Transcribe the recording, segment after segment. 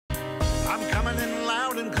I'm coming in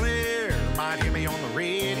loud and clear. Might hear me on the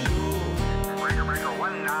radio. Breaker, breaker,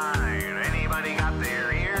 19. Anybody got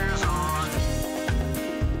their ears on?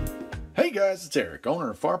 Hey guys, it's Eric,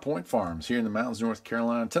 owner of Farpoint Farms here in the mountains of North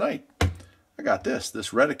Carolina. Tonight, I got this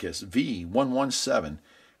Retekess V117.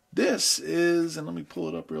 This is, and let me pull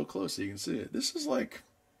it up real close so you can see it. This is like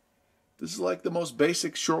the most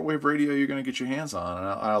basic shortwave radio you're going to get your hands on, and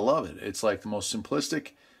I love it. It's like the most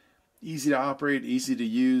simplistic, easy to operate, easy to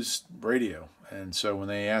use radio. And so when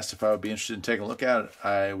they asked if I would be interested in taking a look at it,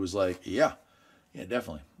 I was like, yeah,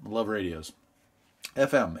 definitely. I love radios.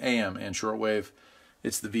 FM, AM, and shortwave.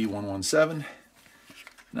 It's the V117.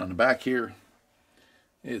 And on the back here,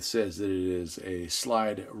 it says that it is a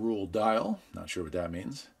slide rule dial. Not sure what that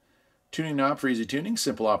means. Tuning knob for easy tuning,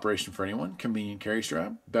 simple operation for anyone, convenient carry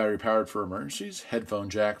strap, battery powered for emergencies, headphone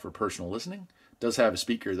jack for personal listening. Does have a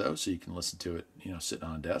speaker though, so you can listen to it, sitting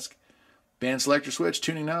on a desk. Band selector switch,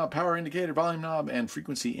 tuning knob, power indicator, volume knob, and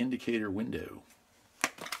frequency indicator window.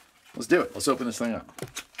 Let's do it. Let's open this thing up.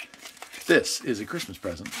 This is a Christmas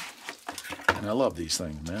present. And I love these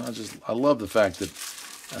things, man. I love the fact that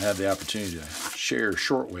I had the opportunity to share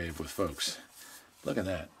shortwave with folks. Look at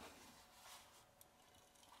that.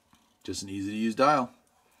 Just an easy to use dial.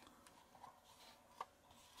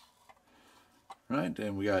 Right,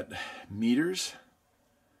 and we got meters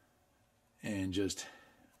and just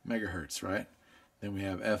megahertz, right? Then we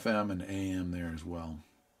have FM and AM there as well.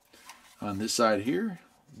 On this side here,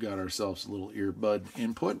 we've got ourselves a little earbud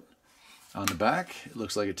input. On the back, it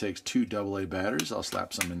looks like it takes 2 AA batteries. I'll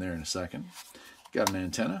slap some in there in a second. Got an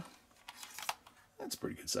antenna. That's a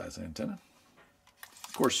pretty good size antenna.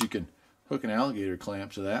 Of course, you can hook an alligator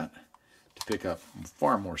clamp to that to pick up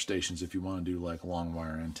far more stations if you want to do like a long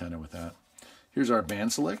wire antenna with that. Here's our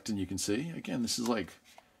band select, and you can see, again, this is like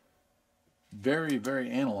very, very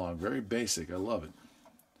analog, very basic. I love it.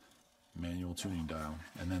 Manual tuning dial.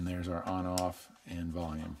 And then there's our on-off and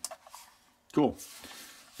volume. Cool.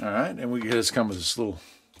 All right, and we just come with this little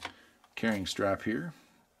carrying strap here,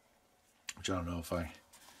 which I don't know if I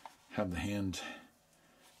have the hand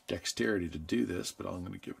dexterity to do this, but I'm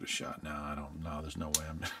going to give it a shot. No, I don't know. There's no way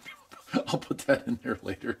I'll put that in there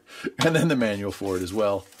later. And then the manual for it as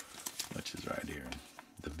well, which is right here,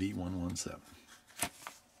 the V117.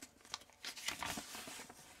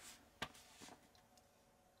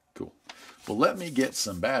 Cool. Well, let me get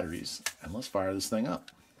some batteries, and let's fire this thing up.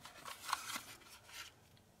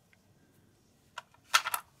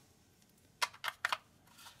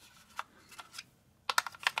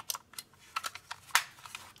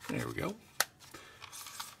 There we go.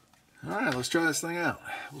 All right, let's try this thing out.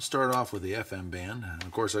 We'll start off with the FM band. And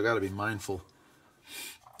of course, I've got to be mindful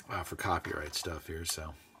for copyright stuff here,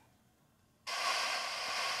 so.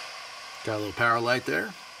 Got a little power light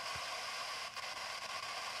there.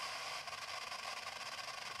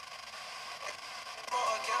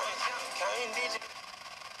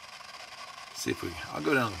 See if I'll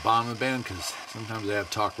go down to the bottom of the band because sometimes they have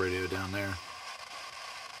talk radio down there.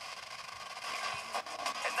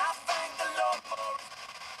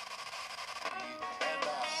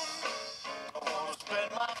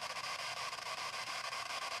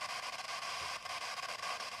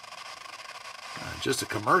 Just a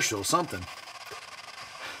commercial, something. Much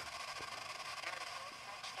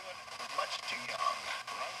too young.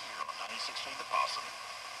 Right here on 96th Street, the Possum.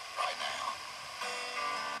 Right now.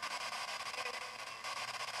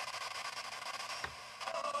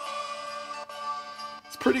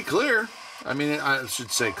 It's pretty clear. I mean, I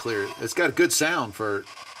should say clear. It's got a good sound for.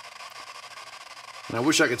 And I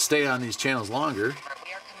wish I could stay on these channels longer.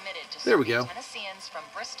 We are committed to there we go. Tennesseans from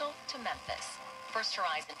Bristol to Memphis. First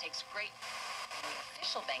Horizon takes great.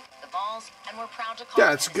 Official bank of the Vols, and we're proud to call.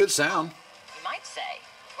 Yeah, it's a good sound. You might say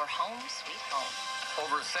we're home, sweet home.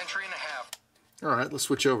 Over a century and a half. All right, let's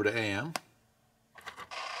switch over to AM.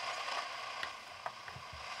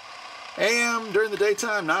 AM during the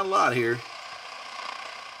daytime, not a lot here.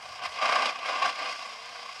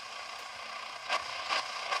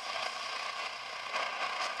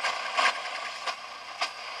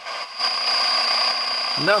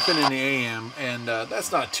 Nothing in the AM, and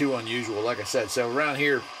that's not too unusual, like I said. So around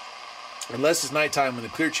here, unless it's nighttime when the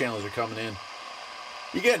clear channels are coming in,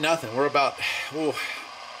 you get nothing. We're about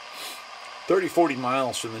 30, 40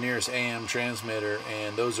 miles from the nearest AM transmitter,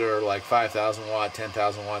 and those are like 5,000 watt,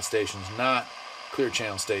 10,000 watt stations, not clear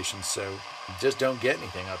channel stations. So you just don't get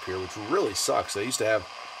anything up here, which really sucks. I used to have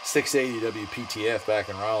 680 WPTF back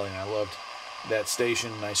in Raleigh, and I loved that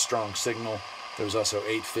station. Nice strong signal. There was also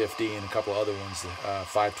 850 and a couple other ones.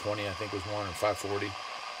 520 I think was one, or 540.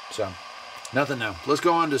 So nothing now. Let's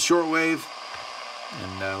go on to shortwave.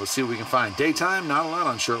 And let's see what we can find. Daytime, not a lot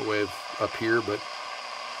on shortwave up here, but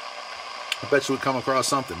I bet you we'll come across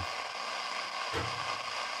something.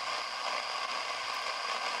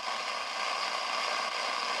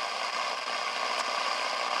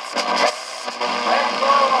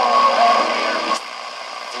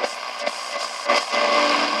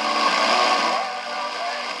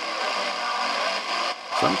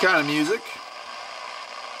 Some kind of music.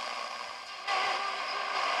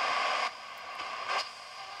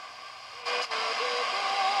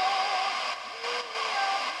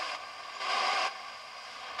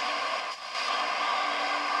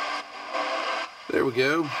 There we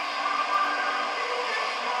go.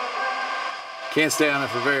 Can't stay on it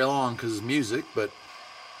for very long because it's music, but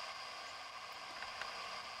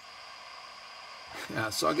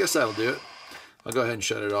yeah, so I guess that'll do it. I'll go ahead and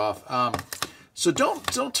shut it off. So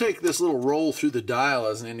don't take this little roll through the dial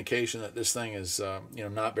as an indication that this thing is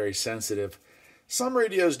not very sensitive. Some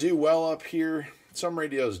radios do well up here, some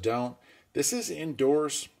radios don't. This is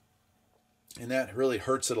indoors, and that really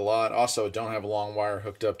hurts it a lot. Also, don't have a long wire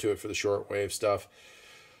hooked up to it for the shortwave stuff.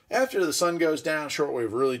 After the sun goes down,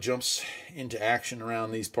 shortwave really jumps into action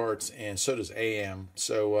around these parts, and so does AM.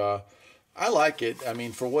 So I like it. I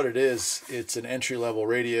mean, for what it is, it's an entry-level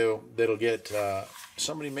radio that'll get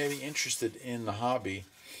somebody maybe interested in the hobby,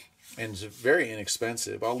 and it's very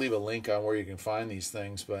inexpensive. I'll leave a link on where you can find these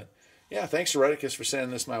things. But yeah, thanks to Retekess for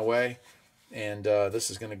sending this my way, and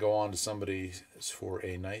this is going to go on to somebody for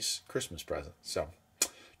a nice Christmas present. So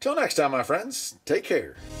till next time, my friends, take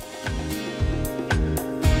care.